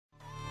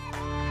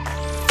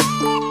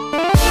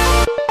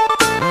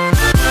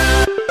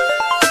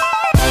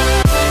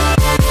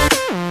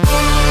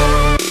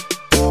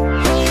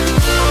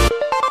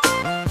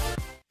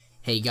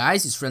Hey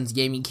guys, it's Friends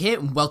Gaming here,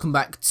 and welcome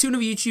back to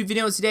another YouTube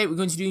video. Today we're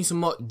going to be doing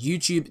some more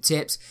YouTube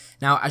tips.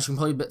 Now, as you can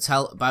probably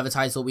tell by the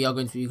title, we are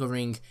going to be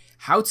covering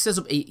how to set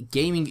up a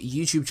gaming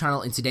YouTube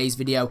channel in today's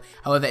video.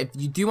 However, if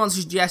you do want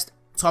to suggest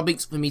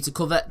topics for me to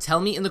cover, tell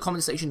me in the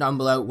comment section down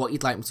below what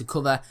you'd like me to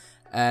cover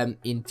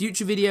in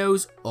future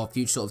videos or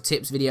future sort of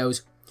tips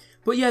videos.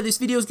 But yeah, this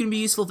video is going to be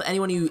useful for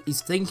anyone who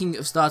is thinking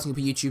of starting up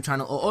a YouTube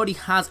channel or already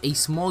has a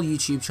small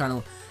YouTube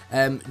channel,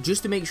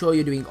 just to make sure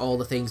you're doing all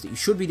the things that you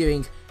should be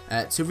doing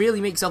to really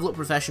make yourself look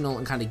professional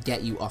and kind of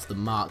get you off the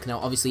mark. Now,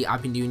 obviously,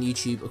 I've been doing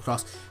YouTube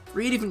across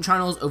 3 different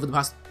channels over the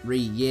past 3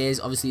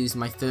 years. Obviously, this is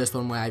my first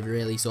one where I've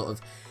really sort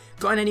of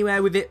gotten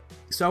anywhere with it.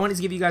 So I wanted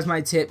to give you guys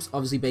my tips,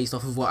 obviously based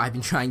off of what I've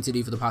been trying to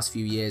do for the past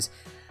few years.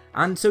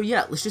 And so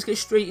yeah, let's just get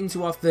straight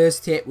into our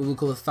first tip. We will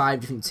cover 5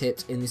 different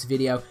tips in this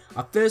video.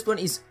 Our first one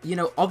is,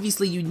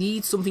 obviously you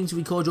need something to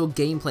record your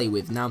gameplay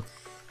with. Now,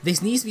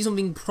 this needs to be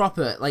something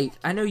proper. Like,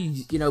 I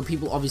know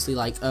people obviously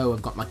like, oh,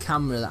 I've got my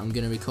camera that I'm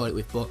going to record it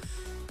with, but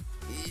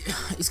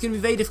it's going to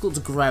be very difficult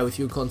to grow if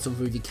you record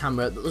something with your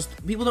camera.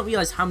 People don't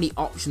realise how many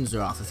options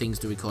there are for things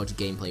to record your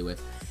gameplay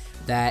with.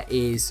 There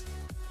is,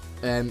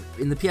 in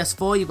the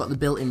PS4, you've got the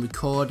built-in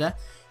recorder.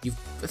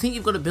 I think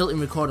you've got a built-in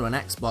recorder on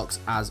Xbox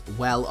as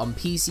well. On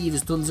PC,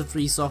 there's tons of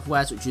free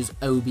software such as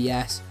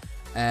OBS.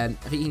 I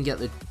think you can get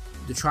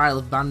the trial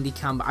of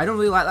Bandicam, but I don't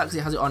really like that because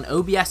it has it on.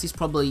 OBS is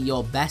probably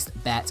your best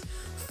bet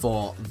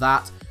for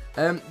that.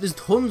 There's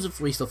tons of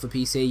free stuff for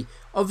PC.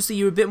 Obviously,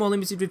 you're a bit more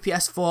limited with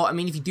PS4. I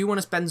mean, if you do want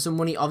to spend some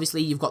money,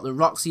 obviously, you've got the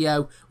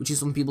Roxio, which is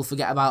something people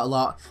forget about a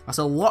lot. That's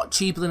a lot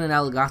cheaper than an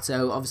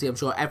Elgato. Obviously, I'm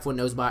sure everyone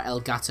knows about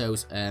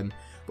Elgatos.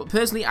 But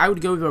personally, I would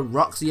go with a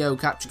Roxio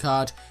capture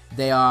card.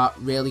 They are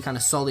really kind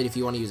of solid if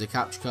you want to use a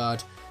capture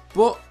card.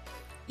 But,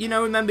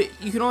 remember,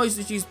 you can always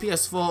just use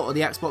PS4 or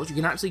the Xbox. You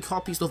can actually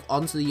copy stuff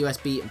onto the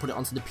USB and put it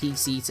onto the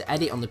PC to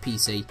edit on the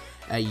PC.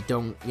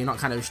 You're not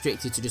kind of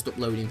restricted to just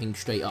uploading things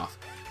straight off.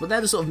 But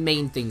they're the sort of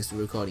main things for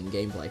recording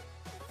gameplay.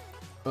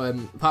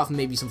 Apart from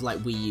maybe something like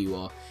Wii U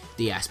or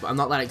DS, but I'm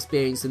not that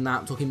experienced in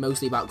that. I'm talking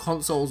mostly about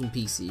consoles and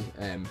PC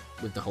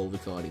with the whole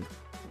recording.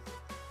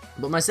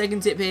 But my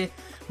second tip here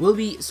will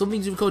be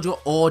something to record your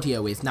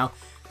audio with. Now,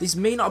 this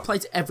may not apply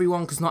to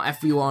everyone because not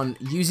everyone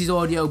uses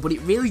audio, but it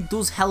really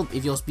does help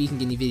if you're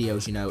speaking in your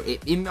videos,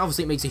 It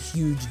obviously makes a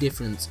huge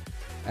difference.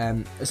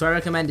 So I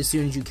recommend as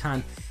soon as you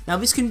can. Now,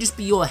 this can just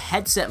be your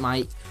headset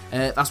mic.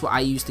 That's what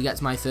I used to get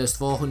to my first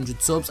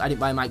 400 subs. I didn't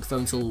buy a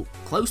microphone till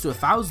close to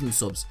 1,000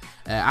 subs,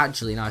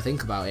 actually, now I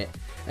think about it.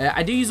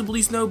 I do use a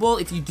Blue Snowball.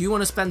 If you do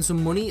want to spend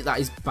some money, that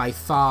is by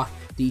far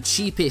the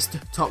cheapest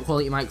top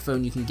quality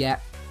microphone you can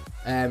get.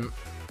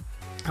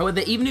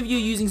 However, even if you're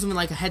using something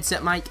like a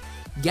headset mic,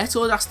 get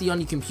Audacity on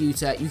your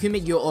computer. You can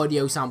make your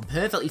audio sound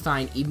perfectly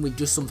fine even with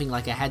just something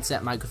like a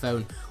headset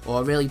microphone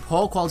or a really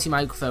poor quality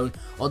microphone.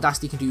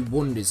 Audacity can do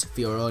wonders for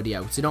your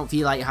audio, so don't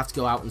feel like you have to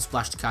go out and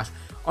splash the cash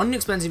on an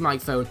expensive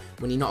microphone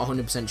when you're not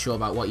 100% sure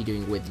about what you're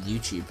doing with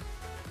YouTube.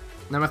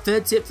 Now, my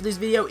third tip for this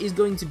video is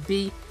going to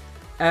be,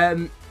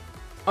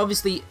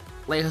 obviously,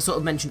 like I sort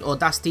of mentioned,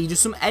 Audacity,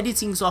 just some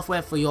editing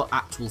software for your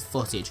actual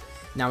footage.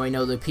 Now, I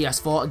know the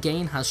PS4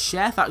 again has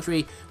Share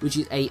Factory, which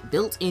is a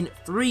built-in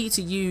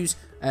free-to-use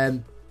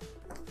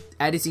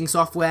editing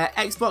software.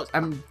 Xbox,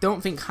 I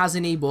don't think has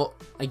any, but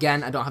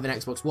again, I don't have an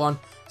Xbox One,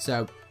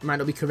 so it might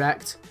not be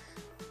correct.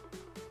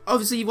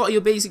 Obviously, you've got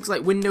your basics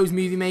like Windows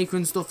Movie Maker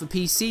and stuff for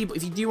PC, but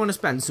if you do want to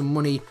spend some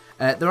money,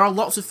 there are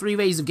lots of free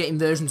ways of getting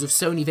versions of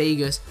Sony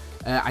Vegas.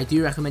 I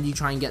do recommend you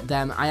try and get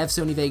them. I have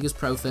Sony Vegas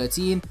Pro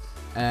 13,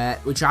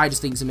 which I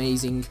just think is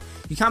amazing.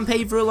 You can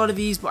pay for a lot of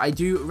these, but I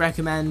do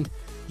recommend.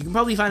 You can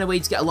probably find a way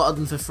to get a lot of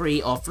them for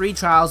free or free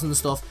trials and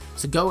stuff,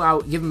 so go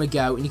out, give them a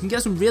go, and you can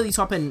get some really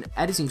top-end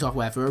editing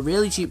software for a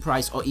really cheap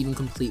price or even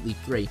completely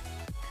free.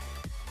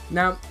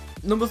 Now,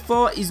 number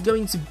 4 is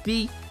going to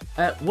be,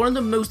 one of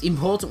the most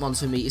important ones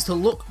for me is to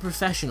look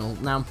professional.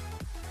 Now,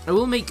 I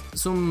will make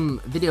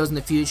some videos in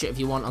the future if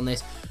you want on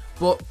this,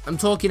 but I'm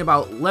talking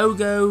about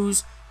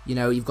logos,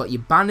 you've got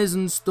your banners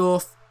and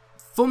stuff.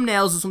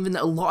 Thumbnails are something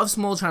that a lot of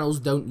small channels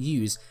don't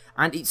use,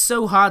 and it's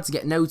so hard to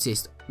get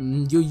noticed.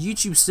 Your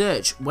YouTube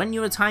search, when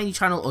you're a tiny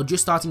channel or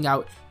just starting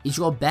out, is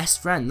your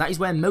best friend. That is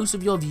where most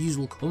of your views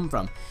will come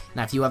from.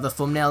 Now, if you have a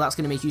thumbnail, that's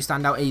going to make you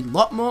stand out a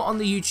lot more on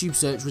the YouTube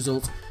search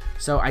results,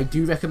 so I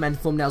do recommend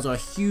thumbnails are a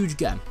huge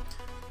gem.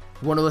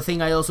 One other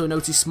thing I also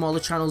noticed smaller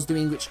channels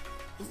doing, which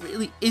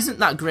really isn't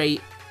that great,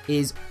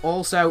 is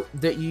also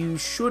that you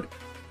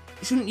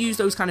shouldn't use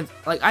those kind of,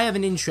 like I have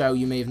an intro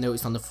you may have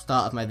noticed on the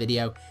start of my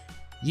video.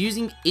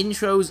 Using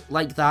intros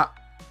like that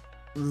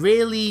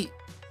really,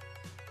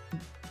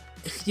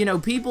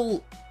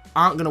 people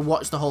aren't going to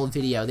watch the whole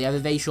video. They have a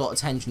very short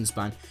attention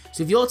span.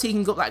 So if you're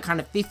taking up that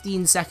kind of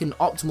 15-second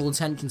optimal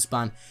attention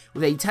span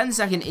with a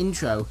 10-second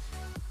intro,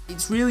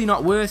 it's really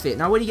not worth it.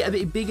 Now, when you get a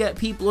bit bigger,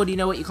 people already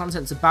know what your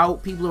content's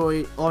about. People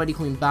are already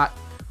coming back.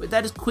 But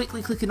they're just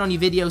quickly clicking on your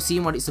video,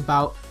 seeing what it's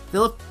about.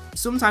 They'll have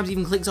sometimes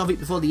even clicked off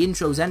it before the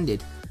intro's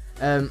ended.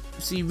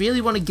 So you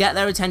really want to get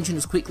their attention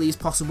as quickly as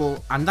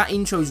possible, and that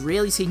intro is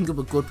really taking up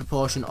a good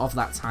proportion of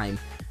that time.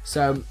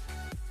 So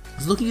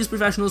Just looking as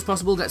professional as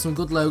possible, get some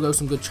good logo,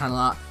 some good channel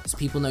art, so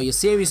people know you're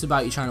serious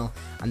about your channel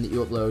and that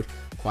you upload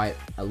quite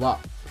a lot.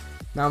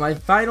 Now, my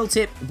final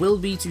tip will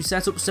be to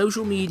set up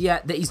social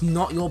media that is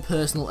not your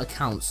personal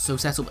accounts. So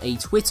set up a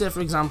Twitter,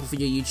 for example, for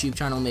your YouTube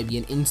channel, maybe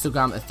an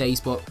Instagram, a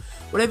Facebook,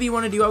 whatever you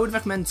want to do. I would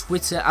recommend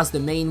Twitter as the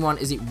main one,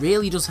 as it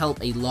really does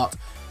help a lot.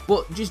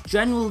 But just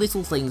general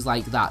little things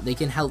like that, they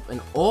can help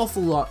an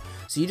awful lot.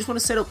 So you just want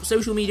to set up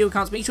social media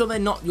accounts, make sure they're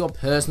not your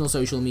personal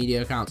social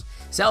media accounts.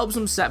 Set up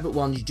some separate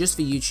ones just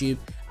for YouTube,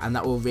 and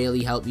that will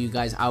really help you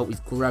guys out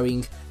with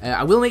growing.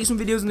 I will make some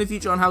videos in the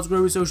future on how to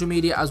grow with social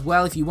media as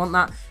well if you want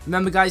that.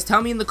 Remember guys,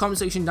 tell me in the comment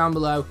section down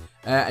below.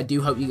 I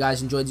do hope you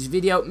guys enjoyed this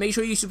video. Make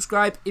sure you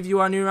subscribe if you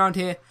are new around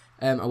here.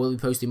 I will be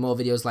posting more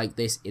videos like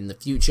this in the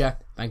future.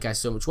 Thank you guys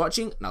so much for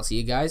watching, and I'll see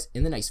you guys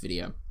in the next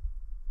video.